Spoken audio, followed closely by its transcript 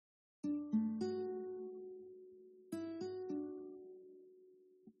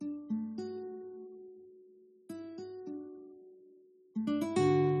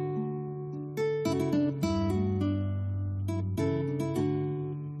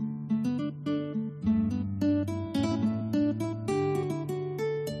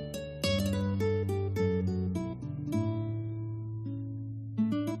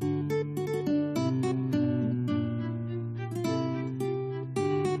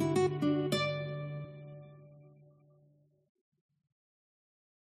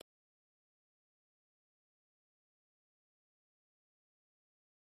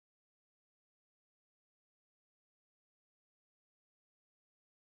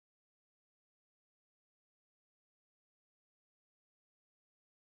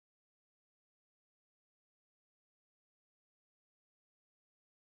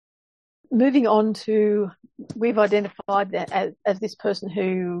moving on to, we've identified that as this person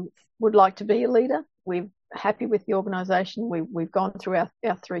who would like to be a leader. We're happy with the organisation. We've gone through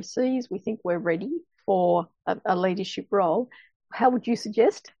our three C's. We think we're ready for a leadership role. How would you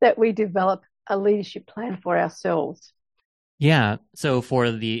suggest that we develop a leadership plan for ourselves? Yeah. So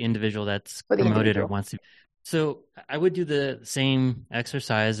for the individual that's For the promoted or individual? wants to, so I would do the same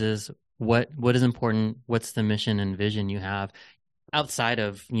exercises. What is important? What's the mission and vision you have outside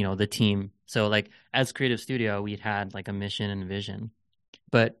of, the team? So like as Creative Studio, we had like a mission and vision.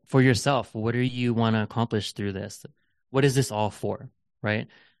 But for yourself, what do you want to accomplish through this? What is this all for? Right.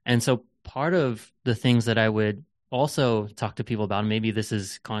 And so part of the things that I would also talk to people about, and maybe this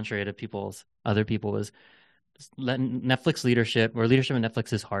is contrary to other people, is Netflix leadership or leadership at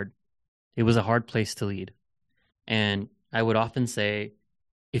Netflix is hard. It was a hard place to lead. And I would often say,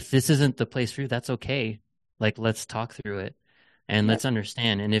 if this isn't the place for you, that's okay. Like, let's talk through it and Yep. let's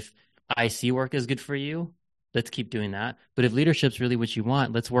understand. And if IC work is good for you, let's keep doing that. But if leadership's really what you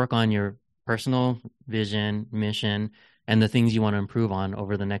want, let's work on your personal vision, mission, and the things you want to improve on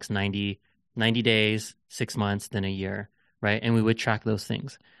over the next 90 days, 6 months, then a year, right? And we would track those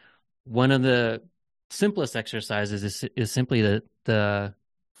things. One of the simplest exercises is simply the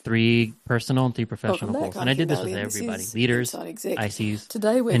three personal and three Welcome professional back. goals. And I'm I did Kim this with Bailey, and this everybody, is leaders, Inside Exec. ICs,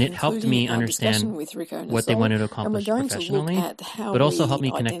 Today we're and it helped concluding me our discussion understand with Rico and what they Nasol, wanted to and we're accomplish going to look professionally, at how but also help we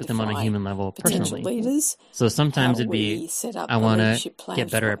me connect with them on a identify human level potential personally. leaders, So sometimes how it'd be, we set up I a want to leadership plan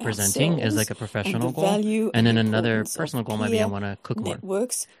get better for at presenting as ourselves, like a and the professional goal. value And and then another importance of personal goal might be I peer want to cook more.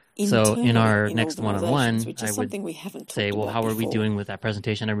 networks So in internally our in next organisations, one-on-one, which I is would something we haven't say, talked well, about how are we before. doing with that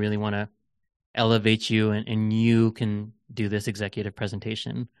presentation? I really want to elevate you and you can do this executive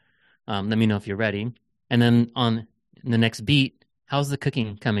presentation. Let me know if you're ready. And then on the next beat, how's the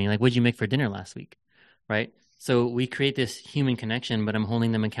cooking coming? Like, what'd you make for dinner last week? Right. So we create this human connection, but I'm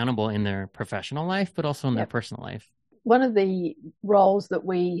holding them accountable in their professional life, but also in their Yep. personal life. One of the roles that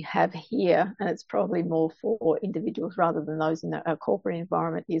we have here, and it's probably more for individuals rather than those in a corporate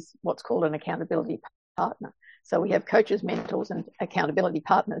environment, is what's called an accountability partner. So we have coaches, mentors, and accountability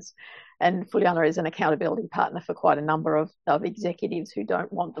partners. And Fuliana is an accountability partner for quite a number of executives who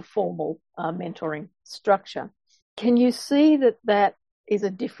don't want the formal mentoring structure. Can you see that that is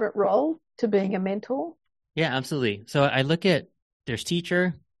a different role to being a mentor? Yeah, absolutely. So I look at there's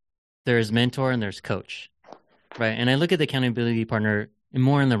teacher, there's mentor, and there's coach. Right. And I look at the accountability partner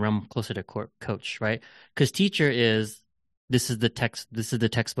more in the realm closer to coach, right? Because teacher is this is the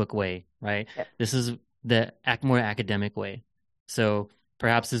textbook way, right? Yep. This is the more academic way. So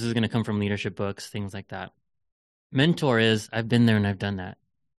perhaps this is going to come from leadership books, things like that. Mentor is I've been there and I've done that.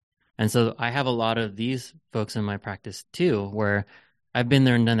 And so I have a lot of these folks in my practice too, where I've been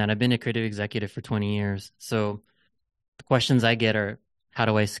there and done that. I've been a creative executive for 20 years. So the questions I get are, how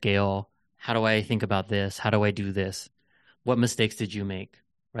do I scale? How do I think about this? How do I do this? What mistakes did you make?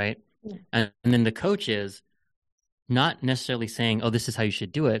 Right. Yeah. And then the coach is not necessarily saying, oh, this is how you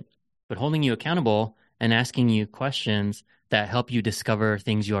should do it, but holding you accountable and asking you questions that help you discover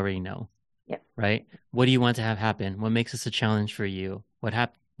things you already know. Yep. Right. What do you want to have happen? What makes this a challenge for you? What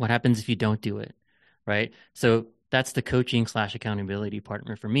happens if you don't do it? Right. So that's the coaching / accountability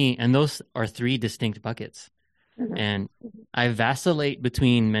partner for me. And those are three distinct buckets. Mm-hmm. And I vacillate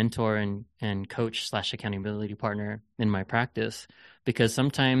between mentor and coach / accountability partner in my practice because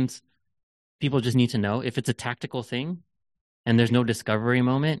sometimes people just need to know if it's a tactical thing and there's no discovery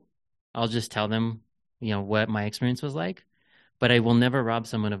moment, I'll just tell them, what my experience was like. But I will never rob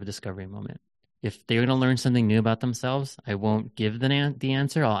someone of a discovery moment. If they're going to learn something new about themselves, I won't give the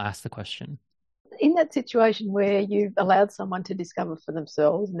answer. I'll ask the question. In that situation where you've allowed someone to discover for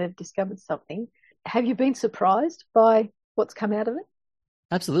themselves and they've discovered something, have you been surprised by what's come out of it?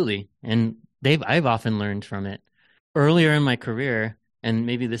 Absolutely. And I've often learned from it. Earlier in my career, and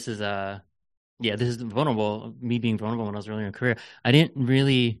maybe this is this is vulnerable, me being vulnerable when I was earlier in career, I didn't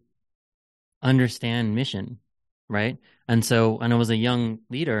really understand mission, right? And so when I was a young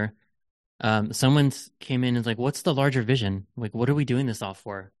leader, someone came in and was like, what's the larger vision? Like, what are we doing this all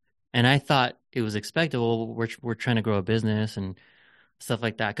for? And I thought it was expectable. We're trying to grow a business and stuff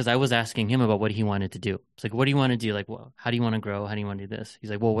like that. Because I was asking him about what he wanted to do. It's like, what do you want to do? Like, well, how do you want to grow? How do you want to do this?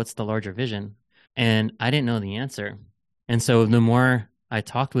 He's like, well, what's the larger vision? And I didn't know the answer. And so the more I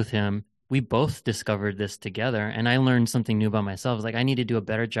talked with him, we both discovered this together. And I learned something new about myself. It's like, I need to do a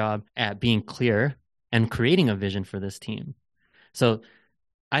better job at being clear and creating a vision for this team. So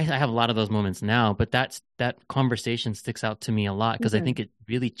I have a lot of those moments now, but that conversation sticks out to me a lot because I think it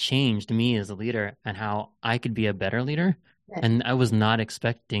really changed me as a leader and how I could be a better leader. Yeah. And I was not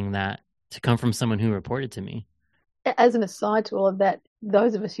expecting that to come from someone who reported to me. As an aside to all of that,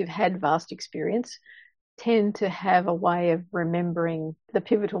 those of us who've had vast experience tend to have a way of remembering the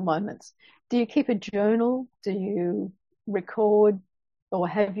pivotal moments. Do you keep a journal? Do you record, or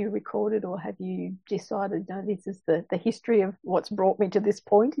have you recorded, or have you decided, no, this is the history of what's brought me to this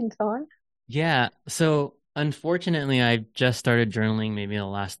point in time? Yeah. So unfortunately, I just started journaling maybe in the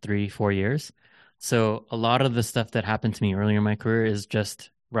last 3, 4 years. So a lot of the stuff that happened to me earlier in my career is just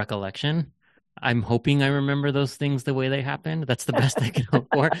recollection. I'm hoping I remember those things the way they happened. That's the best I can hope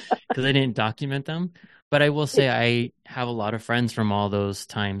for because I didn't document them. But I will say Yep, I have a lot of friends from all those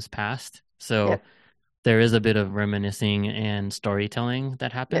times past. So yep, there is a bit of reminiscing and storytelling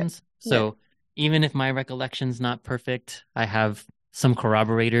that yep, happens. yep. So even if my recollection's not perfect, I have some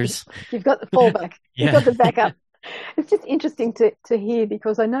corroborators. You've got the fallback. You've Yeah. got the backup. It's just interesting to hear,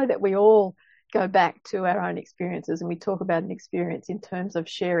 because I know that we all go back to our own experiences and we talk about an experience in terms of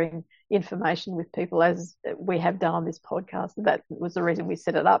sharing information with people, as we have done on this podcast. That was the reason we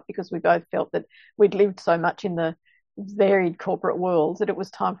set it up, because we both felt that we'd lived so much in the varied corporate world that it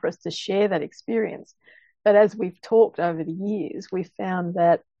was time for us to share that experience. But as we've talked over the years, we've found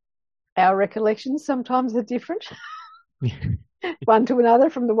that our recollections sometimes are different one to another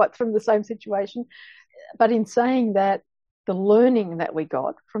from the same situation. But in saying that, the learning that we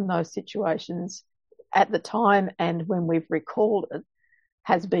got from those situations at the time and when we've recalled it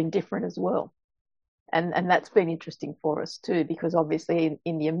has been different as well. And that's been interesting for us too, because obviously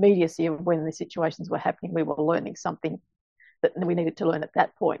in the immediacy of when the situations were happening, we were learning something that we needed to learn at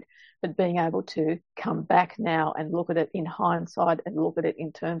that point. But being able to come back now and look at it in hindsight and look at it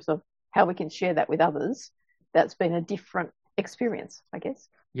in terms of how we can share that with others, that's been a different experience, I guess.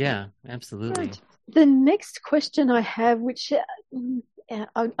 Yeah, absolutely. Right. The next question I have, which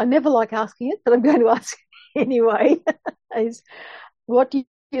I never like asking it, but I'm going to ask anyway, is what do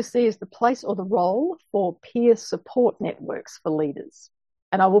you see as the place or the role for peer support networks for leaders?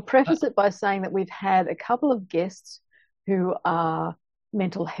 And I will Uh, preface it by saying that we've had a couple of guests who are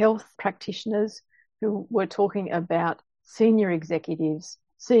mental health practitioners who were talking about senior executives,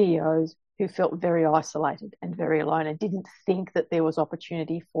 CEOs who felt very isolated and very alone and didn't think that there was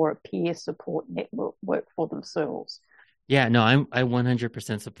opportunity for a peer support network for themselves. yeah, no, I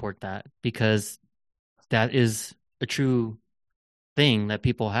 100% support that because that is a true thing that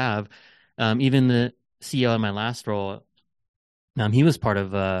people have. Even the CEO in my last role, he was part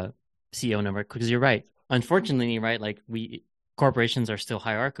of a CEO network because you're right. Unfortunately, right, like we corporations are still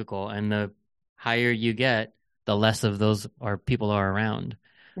hierarchical, and the higher you get, the less of those are people are around,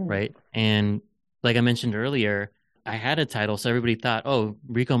 Mm. right? And like I mentioned earlier, I had a title, so everybody thought, oh,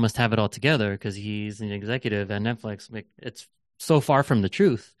 Rico must have it all together because he's an executive at Netflix. Like it's so far from the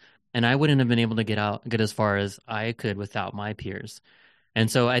truth. And I wouldn't have been able to get as far as I could without my peers.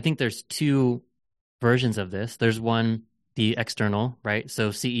 And so I think there's two versions of this. There's one, the external, right?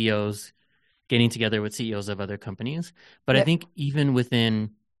 So CEOs getting together with CEOs of other companies. But I Yep. think even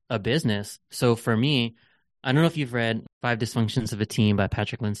within a business, so for me, I don't know if you've read Five Dysfunctions of a Team by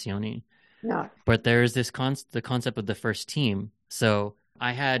Patrick Lencioni, No. but there's the concept of the first team. So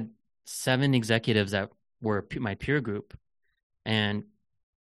I had 7 executives that were my peer group, and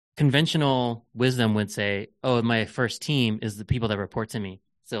conventional wisdom would say, oh, my first team is the people that report to me.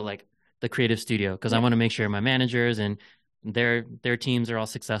 So like the creative studio, because I Yep. want to make sure my managers and their teams are all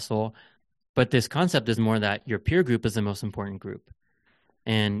successful. But this concept is more that your peer group is the most important group.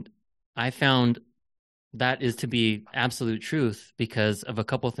 And I found that is to be absolute truth because of a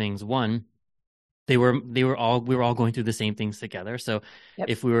couple things. One, we were all going through the same things together. So Yep.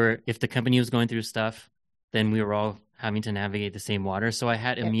 if the company was going through stuff, then we were all having to navigate the same water. So I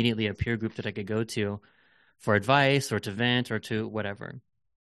had Yep. immediately a peer group that I could go to for advice or to vent or to whatever.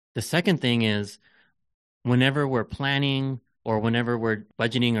 The second thing is whenever we're planning or whenever we're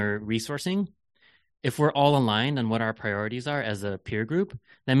budgeting or resourcing, if we're all aligned on what our priorities are as a peer group,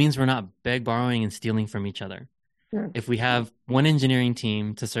 that means we're not beg, borrowing, and stealing from each other. Mm. If we have one engineering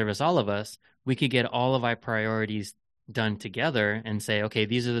team to service all of us, we could get all of our priorities done together and say, okay,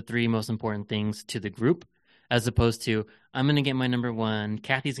 these are the 3 most important things to the group, as opposed to I'm going to get my number 1,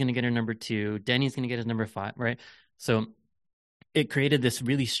 Kathy's going to get her number 2, Denny's going to get his number 5, right? So it created this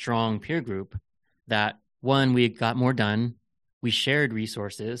really strong peer group that one, we got more done, we shared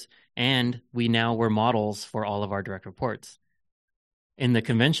resources, and we now were models for all of our direct reports. In the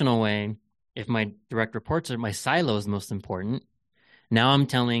conventional way, if my direct reports are my silo is most important, now I'm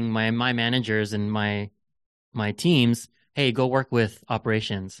telling my managers and my teams, hey, go work with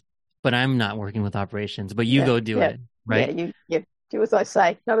operations. But I'm not working with operations, but you Yeah. go do Yeah. it, Yeah. right? You do as I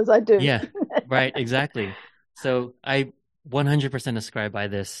say, not as I do. Yeah, right, exactly. So I 100% ascribe by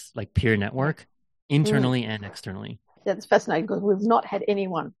this like peer Yeah. network, Mm. internally and externally. That's fascinating because we've not had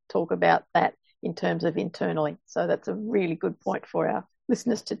anyone talk about that in terms of internally. So that's a really good point for our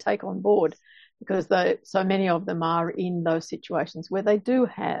listeners to take on board, because so many of them are in those situations where they do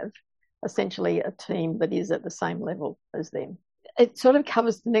have essentially a team that is at the same level as them. It sort of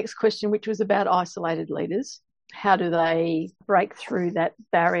covers the next question, which was about isolated leaders. How do they break through that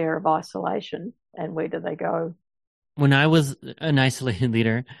barrier of isolation, and where do they go? When I was an isolated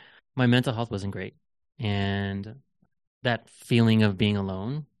leader, my mental health wasn't great. And that feeling of being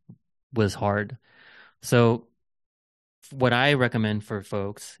alone was hard. So what I recommend for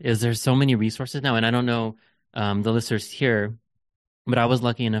folks is there's so many resources now, and I don't know the listeners here, but I was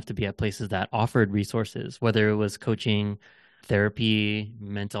lucky enough to be at places that offered resources, whether it was coaching, therapy,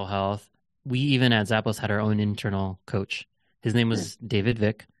 mental health. We even at Zappos had our own internal coach. His name Yeah. was David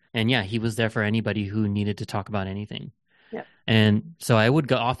Vick. And yeah, he was there for anybody who needed to talk about anything. Yeah. And so I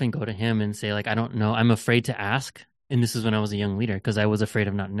would often go to him and say, like, I don't know, I'm afraid to ask. And this is when I was a young leader because I was afraid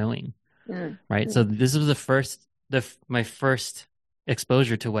of not knowing. Mm. Right. Mm. So this was my first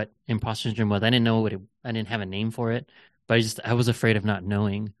exposure to what imposter syndrome was. I didn't know I didn't have a name for it, but I was afraid of not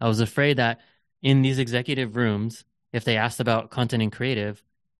knowing. I was afraid that in these executive rooms, if they asked about content and creative,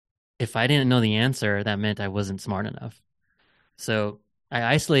 if I didn't know the answer, that meant I wasn't smart enough. So I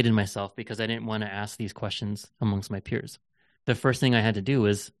isolated myself because I didn't want to ask these questions amongst my peers. The first thing I had to do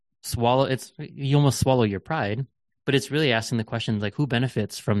was you almost swallow your pride, but it's really asking the questions like, who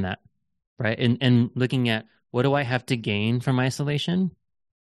benefits from that? Right. And looking at, what do I have to gain from isolation?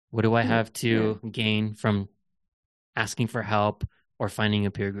 What do I Yeah. have to gain from asking for help or finding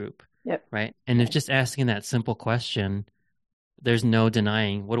a peer group? Yep. Right. And if just asking that simple question, there's no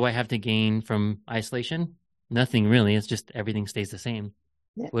denying, what do I have to gain from isolation? Nothing really. It's just everything stays the same.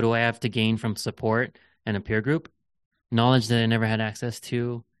 Yeah. What do I have to gain from support and a peer group? Knowledge that I never had access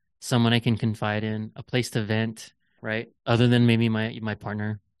to, someone I can confide in, a place to vent, right? Other than maybe my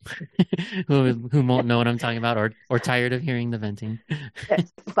partner who won't know what I'm talking about, or tired of hearing the venting.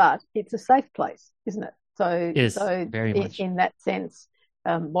 Yes, but it's a safe place, isn't it? So, Is so very much. in that sense,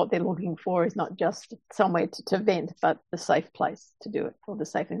 what they're looking for is not just somewhere to vent, but the safe place to do it, or the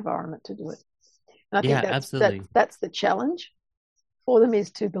safe environment to do it. And I think Yeah, absolutely. that's the challenge for them, is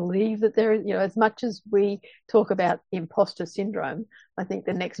to believe that they're, as much as we talk about imposter syndrome, I think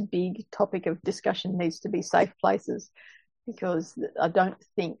the next big topic of discussion needs to be safe places, because I don't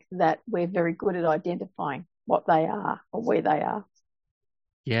think that we're very good at identifying what they are or where they are.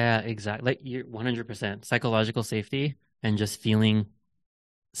 Yeah, exactly. Like you're 100% psychological safety and just feeling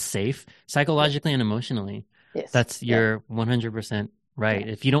safe Yeah. psychologically and emotionally. Yes. That's Yeah. you're 100% right.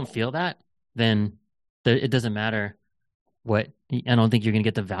 Yeah. If you don't feel that, then it doesn't matter what, I don't think you're going to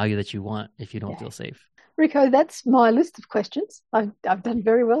get the value that you want if you don't Yeah. feel safe. Rico, that's my list of questions. I've done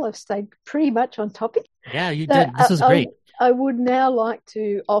very well. I've stayed pretty much on topic. Yeah, you So did. This was great. I would now like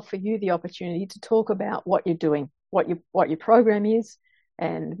to offer you the opportunity to talk about what you're doing, what your program is,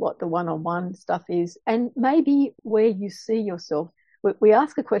 and what the one-on-one stuff is, and maybe where you see yourself. We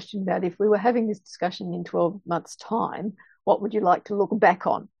ask a question about, if we were having this discussion in 12 months' time, what would you like to look back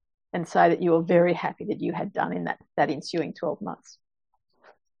on and say that you were very happy that you had done in that ensuing 12 months?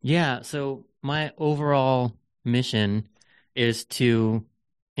 Yeah, so my overall mission is to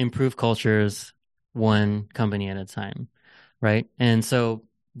improve cultures one company at a time, right? And so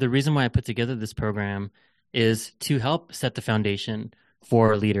the reason why I put together this program is to help set the foundation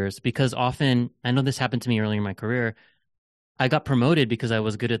for leaders, because often, I know this happened to me early in my career, I got promoted because I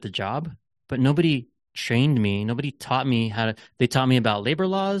was good at the job, but nobody trained me. Nobody taught me they taught me about labor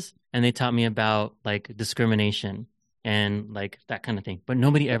laws and they taught me about like discrimination and like that kind of thing. But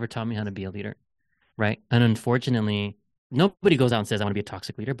nobody ever taught me how to be a leader, right? And unfortunately, nobody goes out and says, I want to be a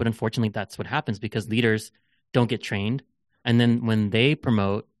toxic leader. But unfortunately, that's what happens because leaders don't get trained. And then when they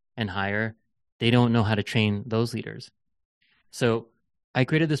promote and hire, they don't know how to train those leaders. So I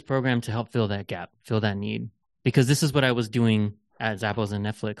created this program to help fill that gap, fill that need, because this is what I was doing at Zappos and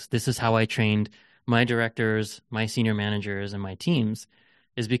Netflix. This is how I trained my directors, my senior managers, and my teams,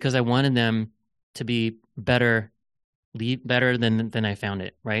 is because I wanted them to be better than I found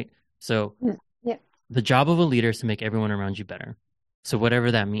it, right? So Yeah. the job of a leader is to make everyone around you better. So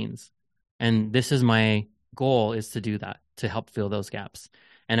whatever that means. And this is my goal, is to do that, to help fill those gaps.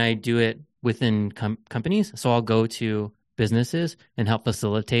 And I do it within companies. So I'll go to businesses and help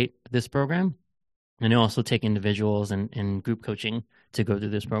facilitate this program. And I also take individuals and group coaching to go through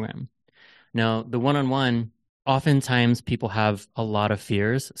this program. Now, the one-on-one, oftentimes people have a lot of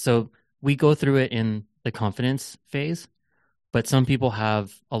fears. So we go through it in the confidence phase, but some people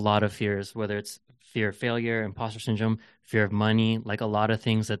have a lot of fears, whether it's fear of failure, imposter syndrome, fear of money, like a lot of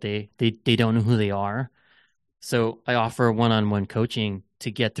things that they don't know who they are. So I offer one-on-one coaching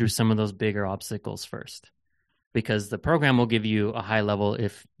to get through some of those bigger obstacles first, because the program will give you a high level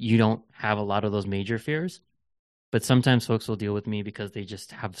if you don't have a lot of those major fears. But sometimes folks will deal with me because they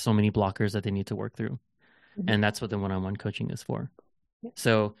just have so many blockers that they need to work through. Mm-hmm. And that's what the one-on-one coaching is for. Yeah.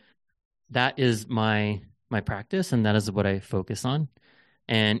 So that is my practice, and that is what I focus on.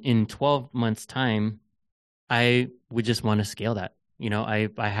 And in 12 months time, I would just want to scale that. I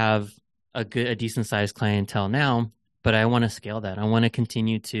have a decent sized clientele now, but I want to scale that. I want to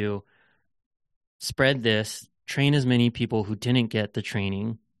continue to spread this, train as many people who didn't get the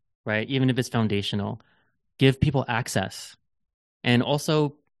training, right? Even if it's foundational, give people access, and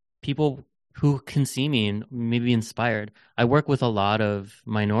also people who can see me and maybe inspired. I work with a lot of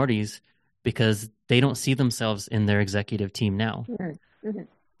minorities because they don't see themselves in their executive team now. Mm-hmm.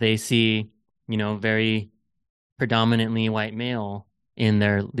 They see, very predominantly white male in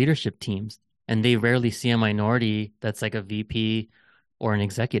their leadership teams, and they rarely see a minority that's like a VP or an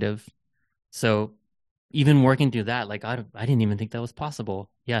executive. So even working through that, like I didn't even think that was possible.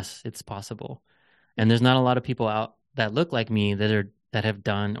 Yes, it's possible. And there's not a lot of people out that look like me that have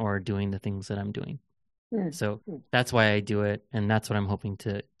done or are doing the things that I'm doing. So Mm-hmm. that's why I do it, and that's what I'm hoping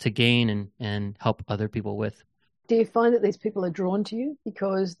to gain and help other people with. Do you find that these people are drawn to you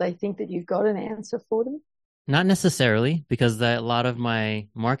because they think that you've got an answer for them? Not necessarily, because a lot of my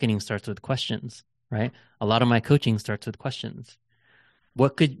marketing starts with questions, right? A lot of my coaching starts with questions.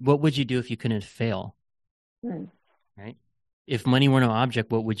 What would you do if you couldn't fail, Mm. right? If money were no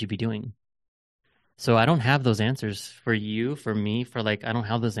object, what would you be doing? So I don't have those answers for you, for me, I don't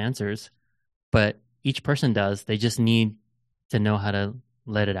have those answers, but each person does. They just need to know how to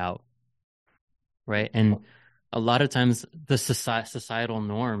let it out, right? And a lot of times the societal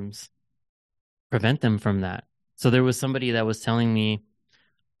norms prevent them from that. So there was somebody that was telling me,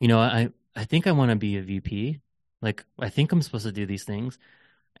 I think I want to be a VP. Like, I think I'm supposed to do these things.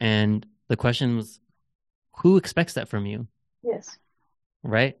 And the question was, who expects that from you? Yes.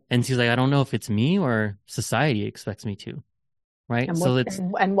 Right. And she's like, I don't know if it's me or society expects me to. Right. And So what it's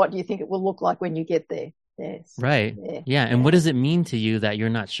and what do you think it will look like when you get there? Yes. right. Yeah. Yeah. And what Yeah. does it mean to you that you're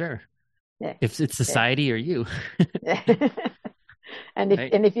not sure Yeah. if it's Yeah. society or you? Yeah. And if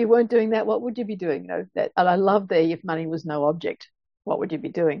Right. and if you weren't doing that, what would you be doing? That, and I love the if money was no object, what would you be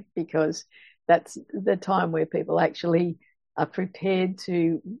doing? Because that's the time where people actually are prepared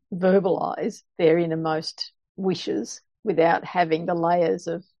to verbalize their innermost wishes without having the layers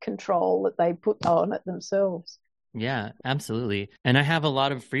of control that they put on it themselves. Yeah, absolutely. And I have a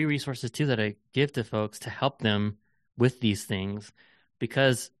lot of free resources too that I give to folks to help them with these things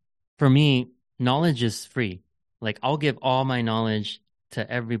because for me, knowledge is free. Like I'll give all my knowledge to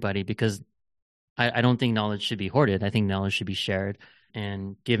everybody because I don't think knowledge should be hoarded. I think knowledge should be shared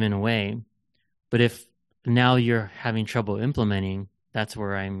and given away. But if now you're having trouble implementing, that's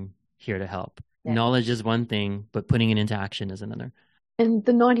where I'm here to help. Yeah. Knowledge is one thing, but putting it into action is another. And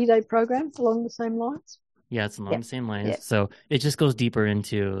the 90-day program along the same lines? Yeah, it's along Yeah. the same lines. Yeah. So it just goes deeper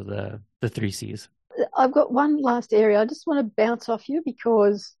into the three C's. I've got one last area. I just want to bounce off you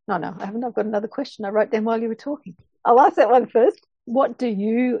because no, I haven't. I've got another question I wrote down while you were talking. I'll ask that one first. What do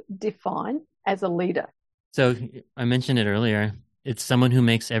you define as a leader? So I mentioned it earlier. It's someone who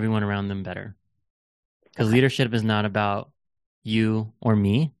makes everyone around them better. Because Okay. leadership is not about you or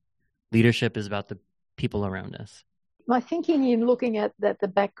me. Leadership is about the people around us. My thinking in looking at the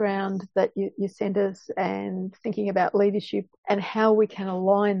background that you sent us and thinking about leadership and how we can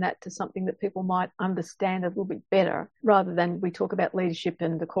align that to something that people might understand a little bit better rather than we talk about leadership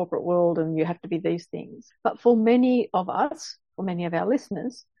in the corporate world and you have to be these things. But for many of us, for many of our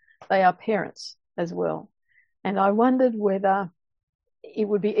listeners, they are parents as well. And I wondered whether it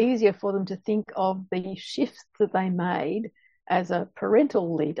would be easier for them to think of the shifts that they made as a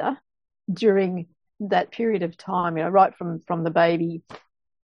parental leader during that period of time, right from the baby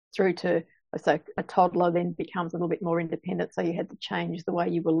through to so a toddler then becomes a little bit more independent. So you had to change the way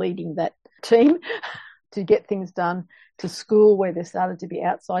you were leading that team to get things done, to school where there started to be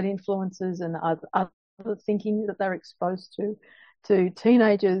outside influences and other thinking that they're exposed to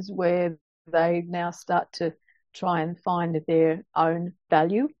teenagers where they now start to try and find their own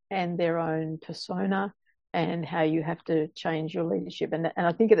value and their own persona and how you have to change your leadership. And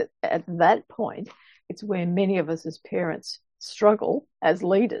I think at that point, it's where many of us as parents struggle as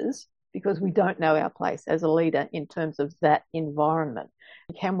leaders because we don't know our place as a leader in terms of that environment.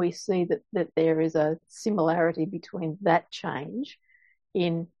 Can we see that there is a similarity between that change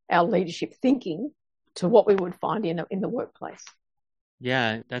in our leadership thinking to what we would find in the workplace?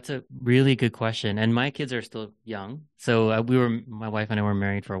 Yeah, that's a really good question. And my kids are still young. So my wife and I were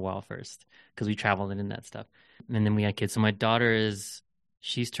married for a while first because we traveled and did that stuff. and then we had kids. So my daughter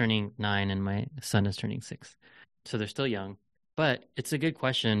she's turning 9 and my son is turning 6. So they're still young. But it's a good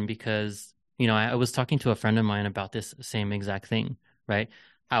question because, I was talking to a friend of mine about this same exact thing, right?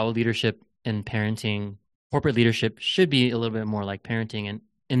 How leadership and parenting, corporate leadership should be a little bit more like parenting. And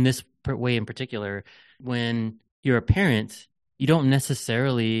in this way in particular, when you're a parent, you don't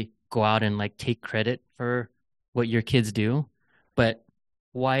necessarily go out and like take credit for what your kids do. But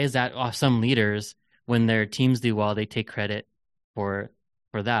why is that off some leaders when their teams do well, they take credit for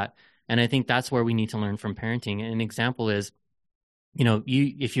that? And I think that's where we need to learn from parenting. An example is,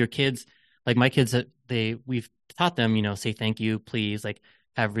 if your kids, like my kids, we've taught them, say thank you, please, like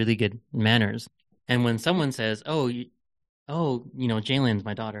have really good manners. And when someone says, Jalen's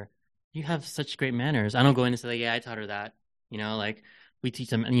my daughter, you have such great manners. I don't go in and say, like, yeah, I taught her that. Like we teach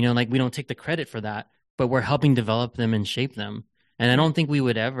them, like we don't take the credit for that, but we're helping develop them and shape them. And I don't think we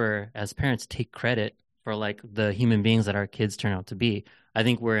would ever, as parents, take credit for like the human beings that our kids turn out to be. I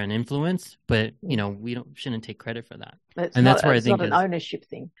think we're an influence, but we shouldn't take credit for that. And that's where I think it's not an ownership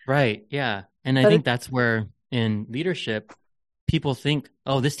thing. Right. Yeah. And I think that's where in leadership, people think,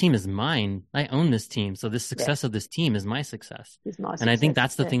 oh, this team is mine. I own this team. So the success of this team is my success. And I think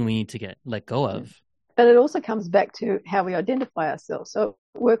that's the thing we need to let go of. But it also comes back to how we identify ourselves. So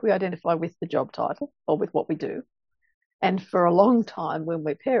at work, we identify with the job title or with what we do. And for a long time, when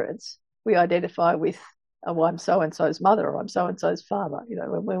we're parents, we identify with, oh, I'm so-and-so's mother or I'm so-and-so's father,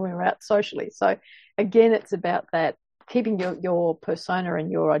 when we're out socially. So again, it's about that, keeping your persona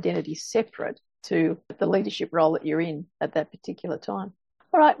and your identity separate to the leadership role that you're in at that particular time.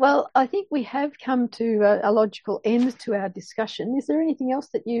 All right, well, I think we have come to a logical end to our discussion. Is there anything else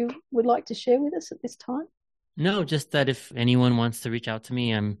that you would like to share with us at this time? No, just that if anyone wants to reach out to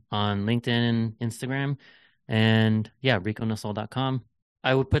me, I'm on LinkedIn and Instagram. And yeah, riconasol.com.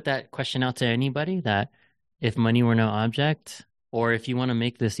 I would put that question out to anybody that if money were no object, or if you want to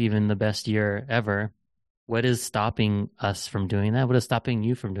make this even the best year ever, what is stopping us from doing that? What is stopping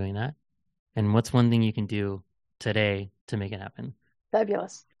you from doing that? And what's one thing you can do today to make it happen?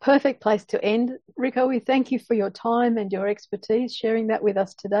 Fabulous. Perfect place to end. Rico, we thank you for your time and your expertise sharing that with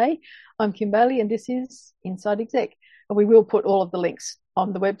us today. I'm Kim Bailey and this is Inside Exec. And we will put all of the links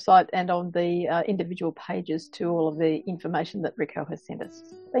on the website and on the individual pages to all of the information that Rico has sent us.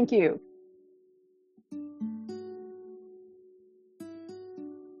 Thank you.